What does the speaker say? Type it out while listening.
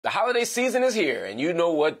holiday season is here, and you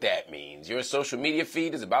know what that means. Your social media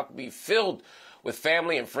feed is about to be filled with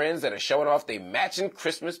family and friends that are showing off their matching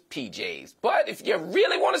Christmas PJs. But if you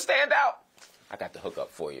really want to stand out, I got the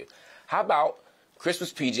hookup for you. How about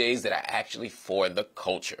Christmas PJs that are actually for the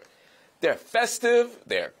culture? They're festive,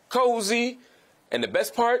 they're cozy, and the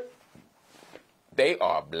best part, they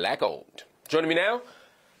are Black-owned. Joining me now,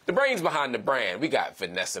 the brains behind the brand. We got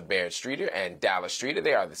Vanessa Streer and Dallas Streer.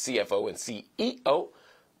 They are the CFO and CEO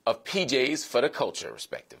of PJs for the culture,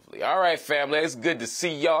 respectively. All right, family, it's good to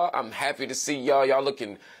see y'all. I'm happy to see y'all. Y'all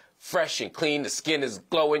looking fresh and clean. The skin is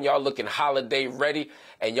glowing. Y'all looking holiday ready.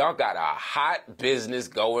 And y'all got a hot business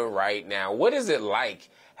going right now. What is it like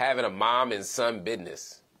having a mom and son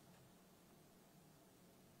business?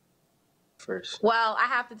 Well, I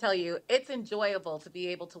have to tell you, it's enjoyable to be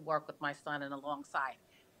able to work with my son and alongside.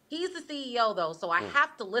 He's the CEO, though, so I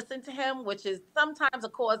have to listen to him, which is sometimes a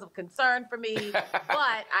cause of concern for me. But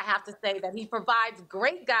I have to say that he provides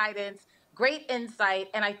great guidance, great insight.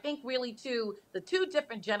 And I think really, too, the two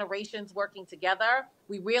different generations working together,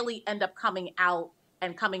 we really end up coming out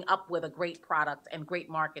and coming up with a great product and great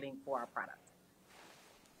marketing for our product.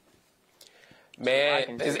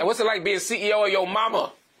 Man, what's it like being CEO of your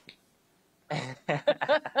mama?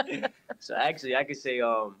 So actually, I could say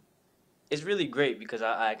it's really great because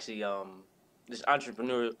I actually this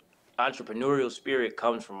entrepreneurial spirit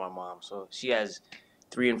comes from my mom. So she has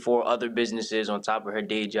 3 and 4 other businesses on top of her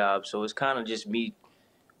day job. So it's kind of just me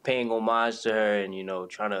paying homage to her and, you know,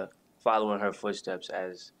 trying to follow in her footsteps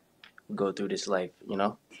as we go through this life, you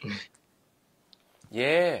know?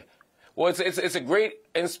 Yeah. Well, it's a great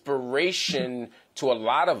inspiration to a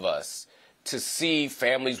lot of us to see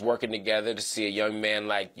families working together, to see a young man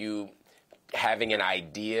like you having an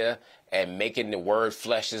idea and making the word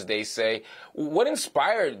flesh, as they say. What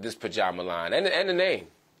inspired this pajama line and the name?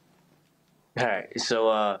 All right.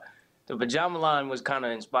 So the pajama line was kind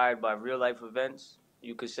of inspired by real life events,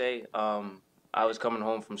 you could say. I was coming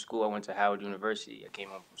home from school. I went to Howard University. I came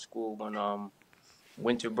home from school one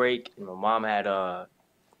winter break, and my mom had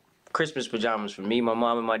Christmas pajamas for me, my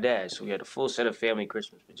mom, and my dad. So we had a full set of family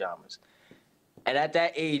Christmas pajamas. And at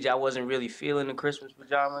that age, I wasn't really feeling the Christmas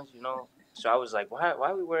pajamas, you know. So I was like, why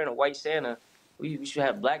are we wearing a white Santa? We should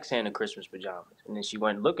have black Santa Christmas pajamas. And then she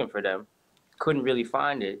went looking for them, couldn't really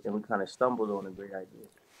find it, and we kind of stumbled on a great idea.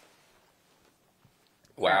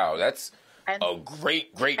 Wow, that's a great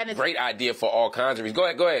idea for all kinds of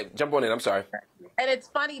reasons. Go ahead, jump on in. I'm sorry. And it's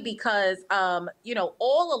funny because, you know,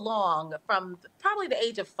 all along from probably the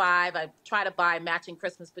age of 5, I tried to buy matching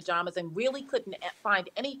Christmas pajamas and really couldn't find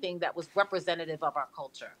anything that was representative of our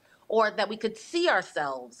culture or that we could see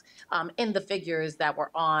ourselves in the figures that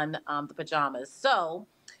were on the pajamas. So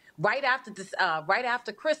right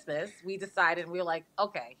after Christmas, we decided, and we were like,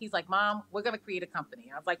 okay, he's like, Mom, we're going to create a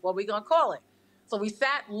company. I was like, what are we going to call it? So we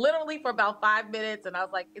sat literally for about 5 minutes, and I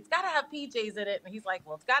was like, it's got to have PJs in it. And he's like,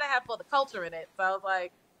 well, it's got to have for the culture in it. So I was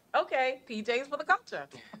like, okay, PJs for the culture.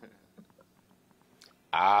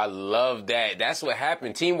 I love that. That's what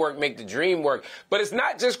happened. Teamwork make the dream work. But it's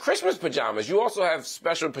not just Christmas pajamas. You also have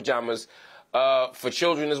special pajamas for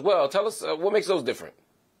children as well. Tell us what makes those different.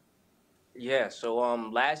 Yeah, so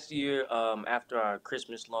last year, after our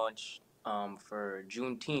Christmas launch for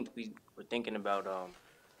Juneteenth, we were thinking about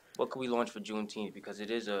what could we launch for Juneteenth, because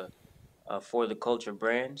it is a for the culture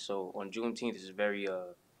brand. So on Juneteenth is a very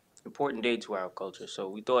important day to our culture. So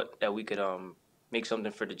we thought that we could make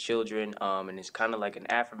something for the children, and it's kind of like an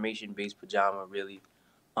affirmation-based pajama, really.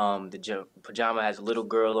 The pajama has a little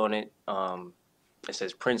girl on it. It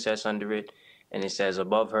says princess under it, and it says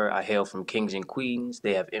above her, I hail from kings and queens.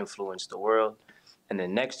 They have influenced the world. And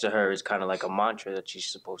then next to her is kind of like a mantra that she's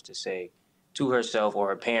supposed to say to herself, or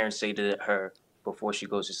her parents say to her before she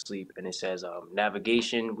goes to sleep. And it says,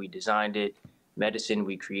 navigation, we designed it. Medicine,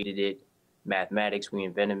 we created it. Mathematics, we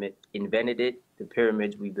invented it. The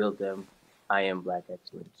pyramids, we built them. I am Black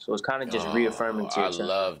excellence. So it's kind of just reaffirming to yourself,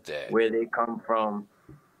 I love that, where they come from,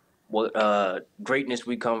 what greatness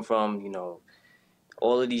we come from. You know,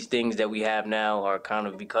 all of these things that we have now are kind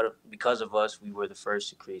of because of us. We were the first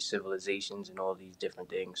to create civilizations and all these different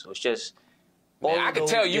things. So it's just. Man, I can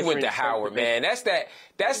tell you went to Howard, man. That's that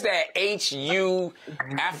HU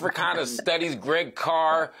Africana Studies, Greg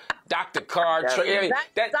Carr, Dr. Carr. That's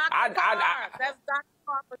Dr. Carr.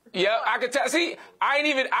 Yeah, I can tell. See, I ain't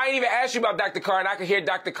even asked you about Dr. Carr, and I can hear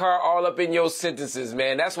Dr. Carr all up in your sentences,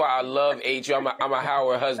 man. That's why I love HU. I'm a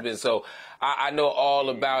Howard husband, so I know all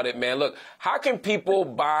about it, man. Look, how can people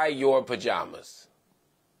buy your pajamas?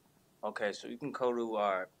 Okay, so you can go to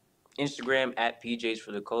our Instagram at PJs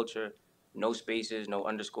for the Culture. No spaces, no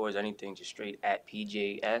underscores, anything, just straight at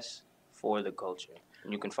PJS for the Culture.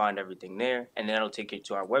 and you can find everything there, and then it'll take you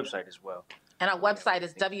to our website as well. And our website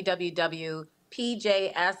is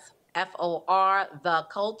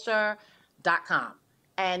www.pjsfortheculture.com.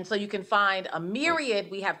 And so you can find a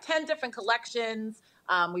myriad. We have 10 different collections.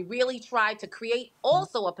 We really tried to create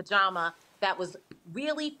also a pajama that was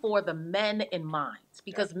really for the men in mind,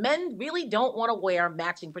 because men really don't want to wear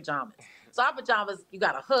matching pajamas. So our pajamas, you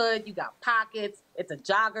got a hood, you got pockets, it's a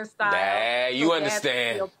jogger style. Nah, you so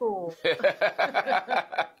understand. feel cool.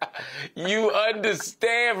 You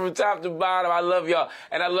understand from top to bottom. I love y'all.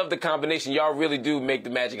 And I love the combination. Y'all really do make the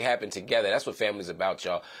magic happen together. That's what family's about,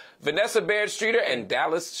 y'all. Vanessa Streer and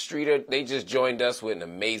Dallas Streer, they just joined us with an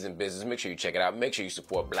amazing business. Make sure you check it out. Make sure you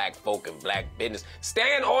support black folk and black business.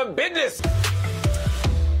 Stand on business.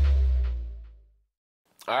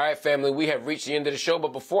 All right, family, we have reached the end of the show,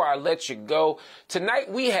 but before I let you go,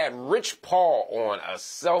 tonight we had Rich Paul on, a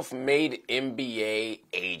self-made MBA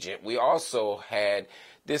agent. We also had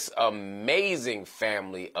this amazing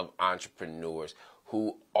family of entrepreneurs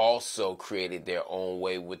who also created their own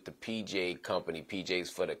way with the PJ company,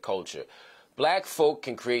 PJs for the Culture. Black folk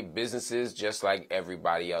can create businesses just like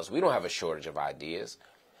everybody else. We don't have a shortage of ideas.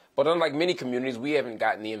 But unlike many communities, we haven't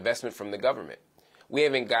gotten the investment from the government. We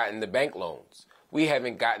haven't gotten the bank loans. We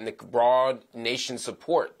haven't gotten the broad nation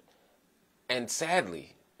support. And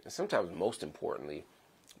sadly, and sometimes most importantly,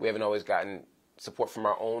 we haven't always gotten support from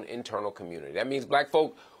our own internal community. That means black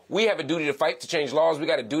folk, we have a duty to fight to change laws. We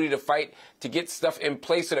got a duty to fight to get stuff in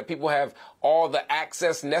place so that people have all the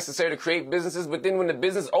access necessary to create businesses. But then when the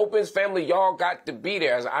business opens, family, y'all got to be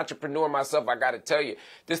there. As an entrepreneur myself, I got to tell you,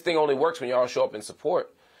 this thing only works when y'all show up and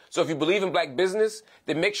support. So if you believe in black business,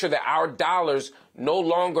 then make sure that our dollars no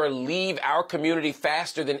longer leave our community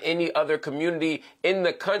faster than any other community in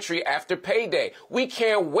the country after payday. We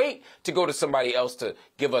can't wait to go to somebody else to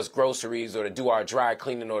give us groceries or to do our dry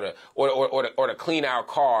cleaning or to clean our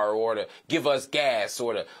car or to give us gas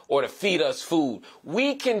or to feed us food.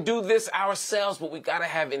 We can do this ourselves, but we got to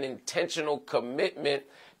have an intentional commitment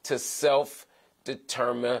to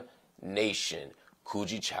self-determination.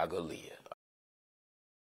 Kujichagulia.